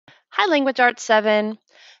Hi, Language Arts 7.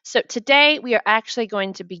 So today we are actually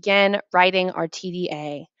going to begin writing our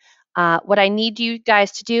TDA. What I need you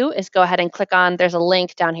guys to do is go ahead and click on, there's a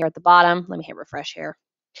link down here at the bottom. Let me hit refresh here.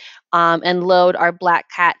 And load our Black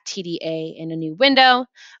Cat TDA in a new window,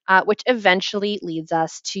 which eventually leads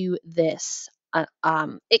us to this.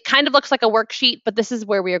 It kind of looks like a worksheet, but this is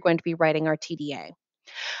where we are going to be writing our TDA.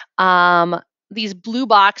 These blue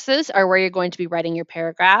boxes are where you're going to be writing your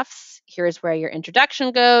paragraphs. Here's where your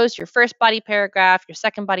introduction goes, your first body paragraph, your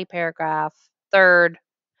second body paragraph, third,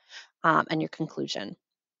 and your conclusion.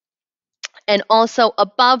 And also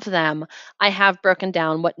above them, I have broken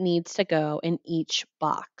down what needs to go in each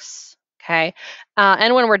box, okay?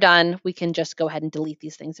 And when we're done, we can just go ahead and delete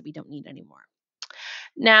these things that we don't need anymore.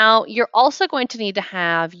 Now, you're also going to need to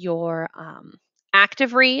have your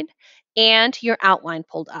active read and your outline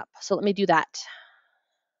pulled up. So let me do that.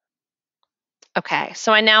 Okay,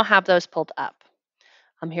 so I now have those pulled up.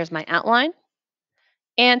 Here's my outline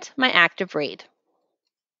and my active read.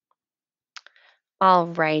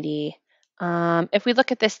 Alrighty. If we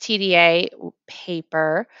look at this TDA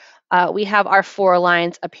paper, we have our 4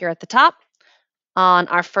 lines up here at the top. On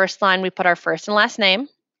our first line, we put our first and last name.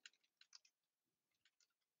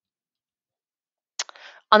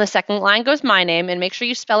 On the second line goes my name, and make sure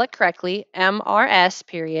you spell it correctly, MRS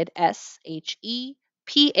period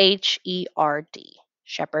SHEPHERD,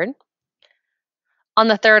 Shepherd. On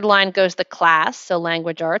the third line goes the class, so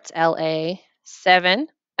Language Arts, LA 7,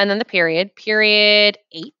 and then the period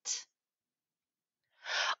 8.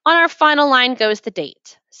 On our final line goes the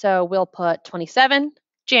date. So we'll put 27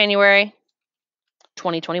 January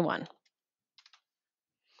 2021.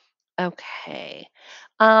 Okay.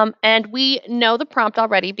 And we know the prompt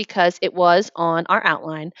already because it was on our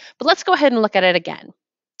outline, but let's go ahead and look at it again.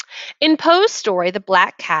 In Poe's story, The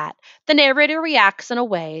Black Cat, the narrator reacts in a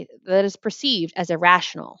way that is perceived as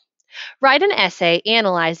irrational. Write an essay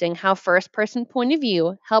analyzing how first-person point of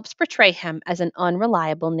view helps portray him as an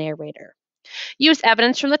unreliable narrator. Use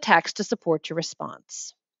evidence from the text to support your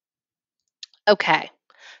response. Okay,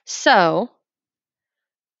 so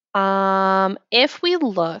if we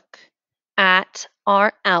look at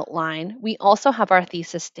our outline, we also have our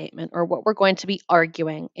thesis statement, or what we're going to be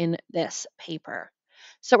arguing in this paper.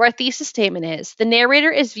 So our thesis statement is, the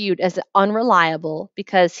narrator is viewed as unreliable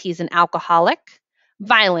because he's an alcoholic,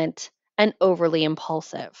 violent, and overly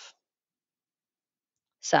impulsive.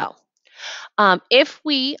 So if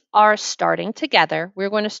we are starting together,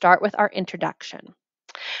 we're going to start with our introduction.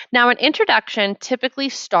 Now, an introduction typically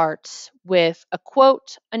starts with a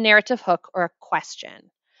quote, a narrative hook, or a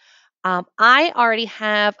question. I already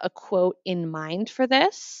have a quote in mind for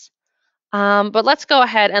this, but let's go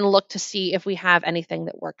ahead and look to see if we have anything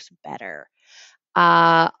that works better.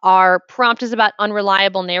 Our prompt is about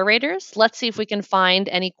unreliable narrators. Let's see if we can find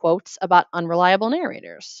any quotes about unreliable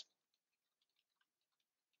narrators.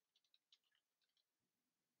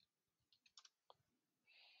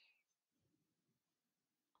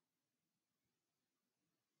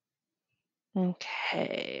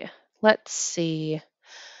 Okay, let's see.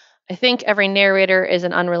 I think every narrator is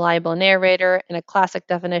an unreliable narrator. In a classic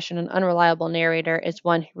definition, an unreliable narrator is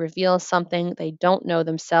one who reveals something they don't know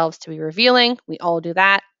themselves to be revealing. We all do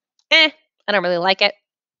that. I don't really like it.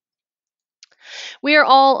 We are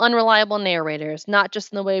all unreliable narrators, not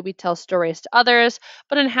just in the way we tell stories to others,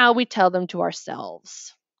 but in how we tell them to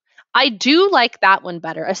ourselves. I do like that one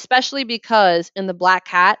better, especially because in The Black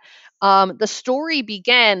Cat, the story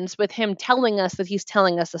begins with him telling us that he's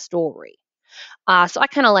telling us a story. So I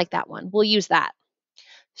kind of like that one. We'll use that.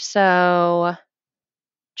 So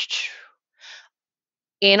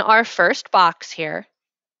in our first box here,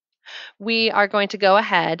 we are going to go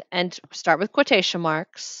ahead and start with quotation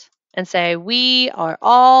marks and say, we are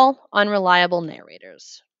all unreliable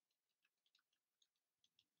narrators,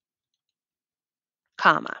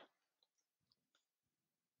 comma.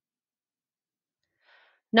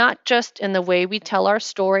 Not just in the way we tell our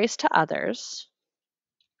stories to others,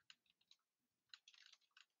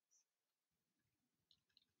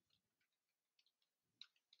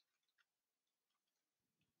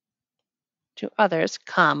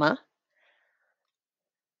 comma,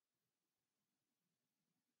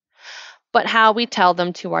 but how we tell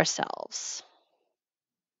them to ourselves.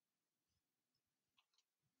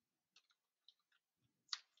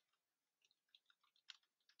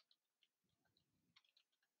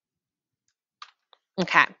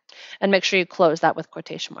 Okay, and make sure you close that with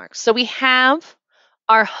quotation marks. So we have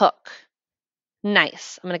our hook.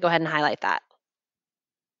 Nice. I'm going to go ahead and highlight that.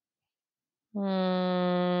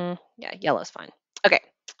 Yeah, yellow's fine. Okay.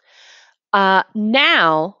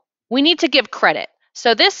 Now we need to give credit.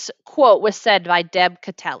 So this quote was said by Deb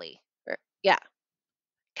Catelli. Yeah,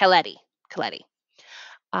 Khaledi.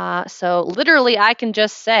 So literally, I can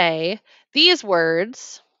just say these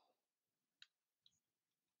words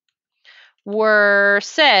were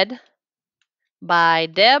said by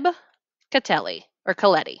Deb Catelli, or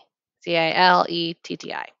Caletti,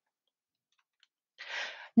 Caletti.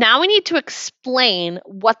 Now we need to explain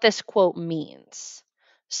what this quote means.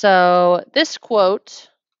 So this quote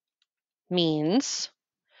means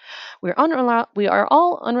we are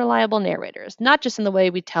all unreliable narrators, not just in the way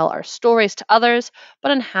we tell our stories to others,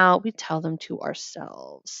 but in how we tell them to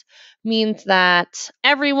ourselves. Means that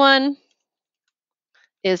everyone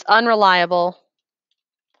is unreliable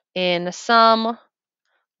in some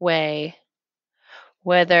way,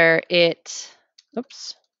 whether it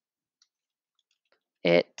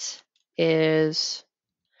is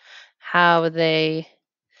how they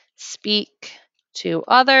speak to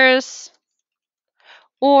others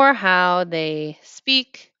or how they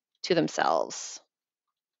speak to themselves.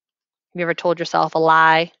 Have you ever told yourself a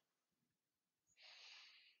lie?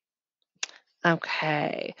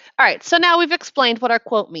 Okay. All right. So now we've explained what our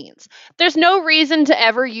quote means. There's no reason to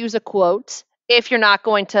ever use a quote if you're not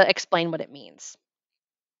going to explain what it means.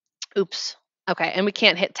 Oops. Okay. And we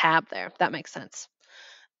can't hit tab there. That makes sense.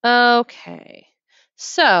 Okay.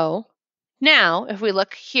 So now if we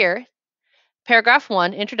look here, paragraph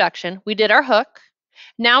 1, introduction, we did our hook.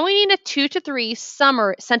 Now we need a 2 to 3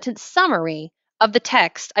 sentence summary of the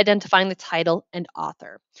text identifying the title and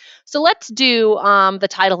author. So let's do the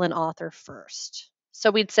title and author first. So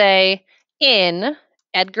we'd say in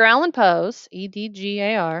Edgar Allan Poe's,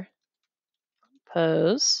 Edgar,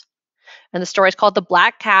 Poe's, and the story is called The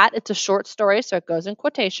Black Cat. It's a short story, so it goes in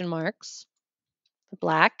quotation marks. The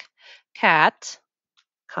Black Cat,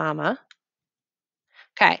 comma.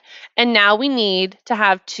 Okay, and now we need to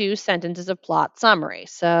have 2 sentences of plot summary.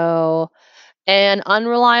 So an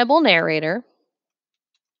unreliable narrator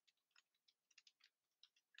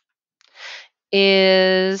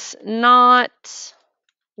is not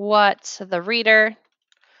what the reader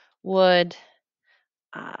would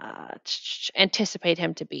anticipate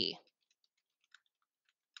him to be.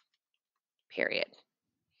 Period.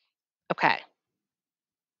 Okay.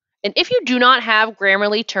 And if you do not have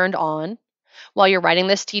Grammarly turned on while you're writing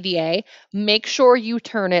this TDA, make sure you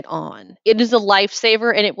turn it on. It is a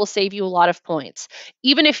lifesaver and it will save you a lot of points.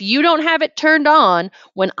 Even if you don't have it turned on,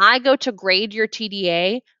 when I go to grade your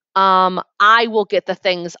TDA, I will get the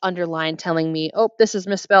things underlined telling me, oh, this is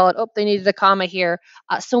misspelled. Oh, they needed a comma here.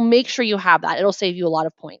 So make sure you have that. It'll save you a lot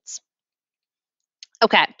of points.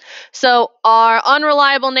 Okay, so our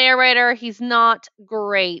unreliable narrator, he's not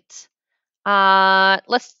great.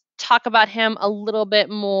 Let's talk about him a little bit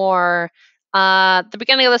more. The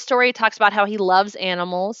beginning of the story talks about how he loves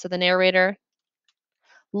animals. So the narrator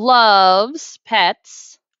loves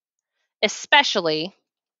pets, especially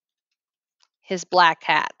his black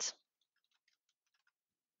cat.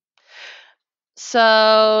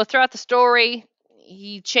 So throughout the story,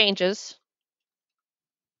 he changes.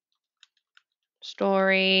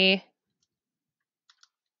 Story,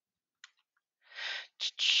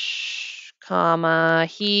 comma,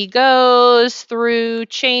 he goes through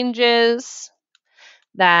changes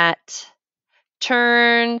that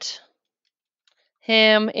turned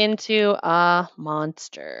him into a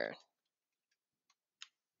monster.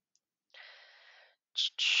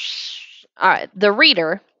 All right, the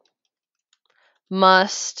reader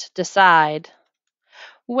must decide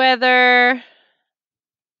whether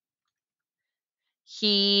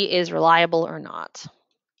he is reliable or not.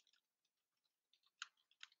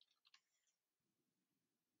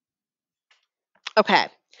 Okay,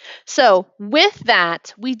 so with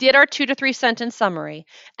that, we did our 2 to 3 sentence summary,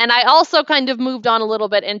 and I also kind of moved on a little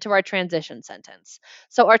bit into our transition sentence.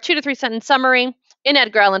 So our 2 to 3 sentence summary, in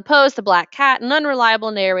Edgar Allan Poe's The Black Cat, an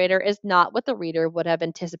unreliable narrator is not what the reader would have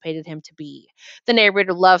anticipated him to be. The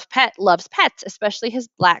narrator loves pets, especially his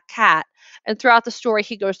black cat, and throughout the story,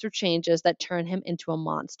 he goes through changes that turn him into a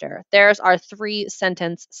monster. There's our 3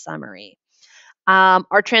 sentence summary.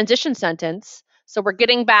 Our transition sentence, so we're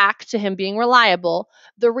getting back to him being reliable.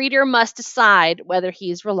 The reader must decide whether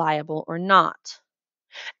he's reliable or not.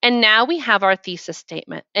 And now we have our thesis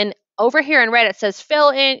statement. And over here in red, it says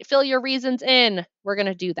fill your reasons in. We're going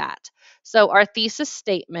to do that. So our thesis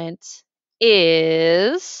statement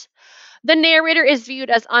is the narrator is viewed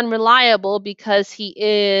as unreliable because he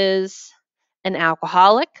is an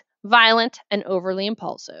alcoholic, violent, and overly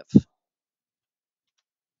impulsive.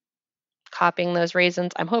 Copying those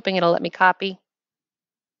reasons. I'm hoping it'll let me copy.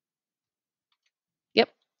 Yep.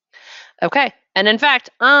 Okay. And in fact,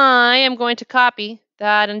 I am going to copy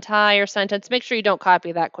that entire sentence. Make sure you don't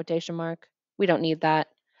copy that quotation mark. We don't need that.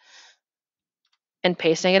 and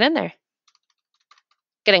pasting it in there.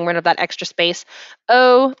 Getting rid of that extra space.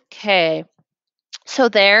 Okay, so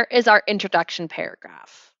there is our introduction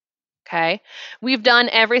paragraph. Okay, we've done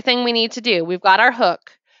everything we need to do. We've got our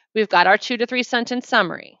hook. We've got our 2 to 3 sentence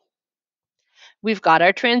summary. We've got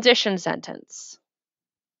our transition sentence.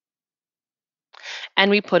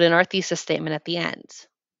 And we put in our thesis statement at the end.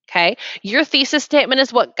 Okay, your thesis statement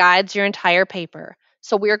is what guides your entire paper.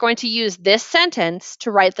 So we are going to use this sentence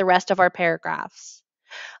to write the rest of our paragraphs.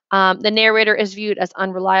 The narrator is viewed as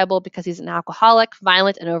unreliable because he's an alcoholic,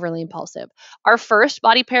 violent, and overly impulsive. Our first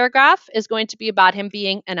body paragraph is going to be about him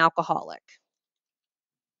being an alcoholic.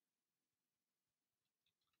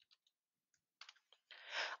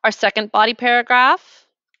 Our second body paragraph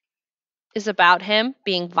is about him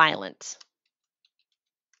being violent.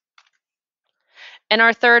 And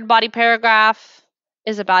our third body paragraph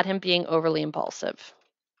is about him being overly impulsive.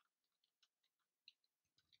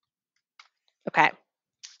 Okay.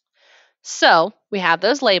 So we have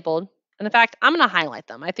those labeled. And in fact, I'm going to highlight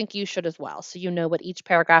them. I think you should as well, so you know what each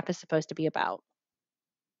paragraph is supposed to be about.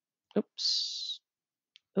 Oops.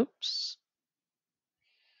 Oops.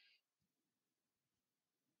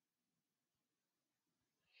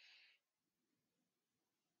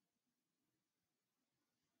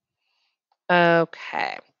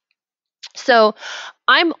 Okay. So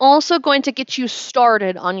I'm also going to get you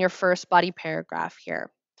started on your first body paragraph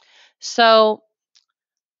here. So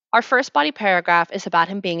our first body paragraph is about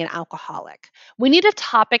him being an alcoholic. We need a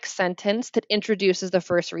topic sentence that introduces the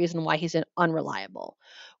first reason why he's unreliable.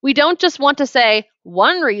 We don't just want to say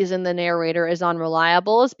one reason the narrator is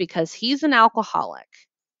unreliable is because he's an alcoholic.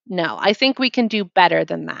 No, I think we can do better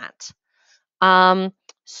than that.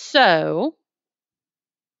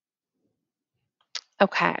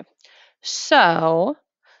 Okay. So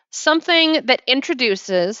something that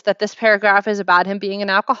introduces that this paragraph is about him being an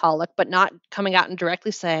alcoholic, but not coming out and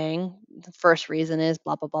directly saying the first reason is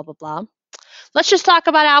blah, blah, blah, blah, blah. Let's just talk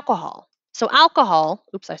about alcohol. So alcohol,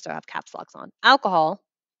 oops, I still have caps locks on. Alcohol,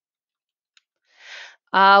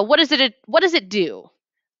 what does it do?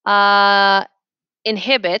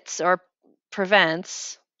 Inhibits or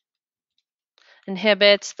prevents,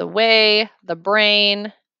 inhibits the way the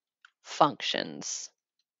brain functions.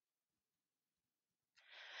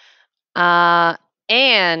 And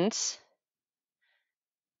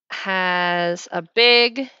has a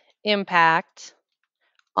big impact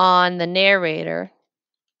on the narrator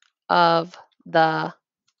of the,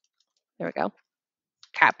 there we go,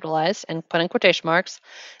 capitalized and put in quotation marks,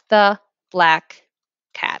 the black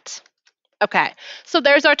cat. Okay, so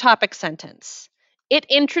there's our topic sentence. It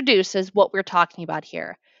introduces what we're talking about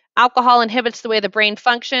here. Alcohol inhibits the way the brain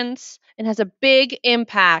functions and has a big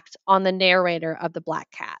impact on the narrator of the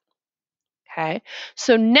black cat. Okay,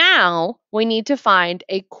 so now we need to find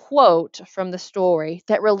a quote from the story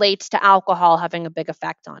that relates to alcohol having a big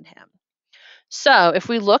effect on him. So if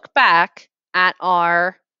we look back at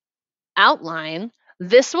our outline,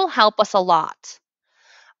 this will help us a lot.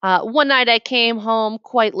 One night I came home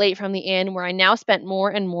quite late from the inn where I now spent more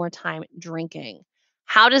and more time drinking.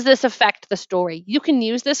 How does this affect the story? You can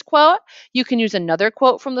use this quote. You can use another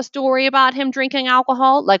quote from the story about him drinking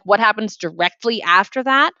alcohol, like what happens directly after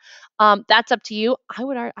that. That's up to you. I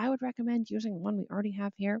would recommend using one we already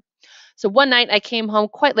have here. So one night I came home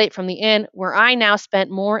quite late from the inn where I now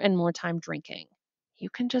spent more and more time drinking. You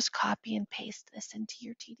can just copy and paste this into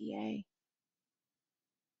your TDA.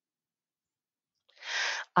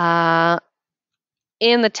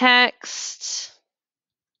 In the text,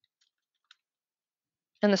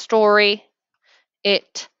 in the story,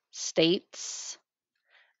 it states,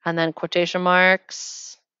 and then quotation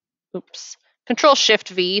marks, oops, Control Shift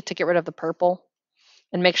V to get rid of the purple,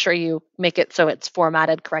 and make sure you make it so it's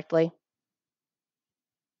formatted correctly.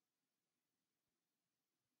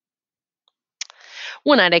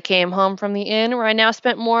 One night I came home from the inn where I now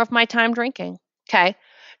spent more of my time drinking. Okay,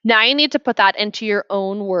 now you need to put that into your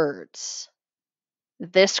own words.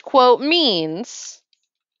 This quote means,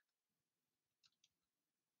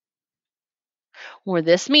 or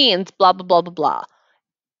this means blah, blah, blah, blah, blah.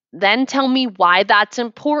 Then tell me why that's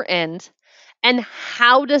important and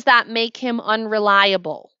how does that make him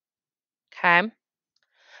unreliable? Okay.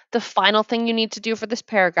 The final thing you need to do for this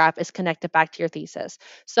paragraph is connect it back to your thesis.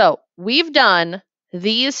 So we've done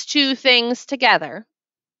these two things together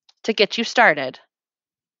to get you started.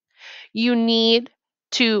 You need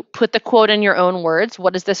to put the quote in your own words.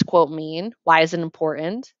 What does this quote mean? Why is it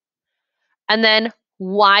important? And then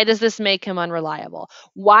why does this make him unreliable?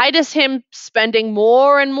 Why does him spending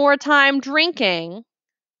more and more time drinking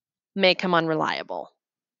make him unreliable?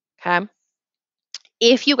 Okay.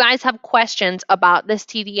 If you guys have questions about this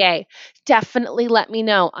TDA, definitely let me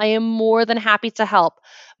know. I am more than happy to help.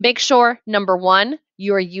 Make sure, number one,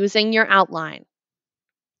 you're using your outline.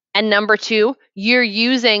 And number two, you're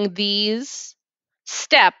using these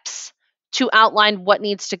steps to outline what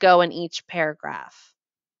needs to go in each paragraph.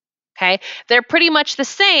 Okay? They're pretty much the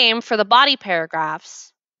same for the body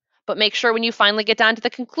paragraphs, but make sure when you finally get down to the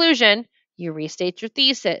conclusion, you restate your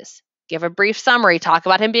thesis, give a brief summary, talk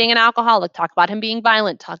about him being an alcoholic, talk about him being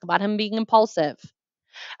violent, talk about him being impulsive,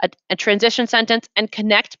 a transition sentence, and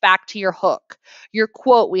connect back to your hook. Your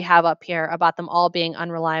quote we have up here about them all being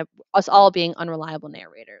unreliable, us all being unreliable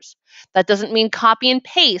narrators. That doesn't mean copy and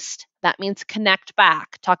paste. That means connect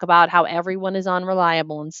back. Talk about how everyone is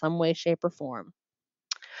unreliable in some way, shape, or form.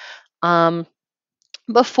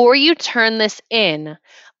 Before you turn this in,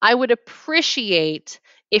 I would appreciate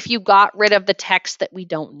if you got rid of the text that we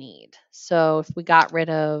don't need. So if we got rid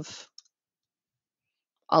of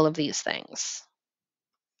all of these things,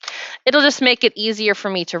 it'll just make it easier for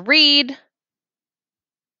me to read.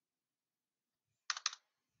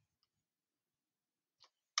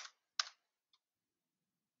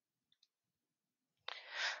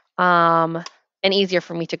 And easier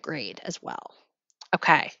for me to grade as well.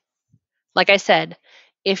 Okay. Like I said,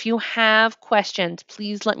 if you have questions,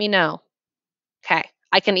 please let me know. Okay.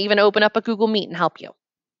 I can even open up a Google Meet and help you. All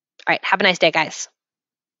right. Have a nice day, guys.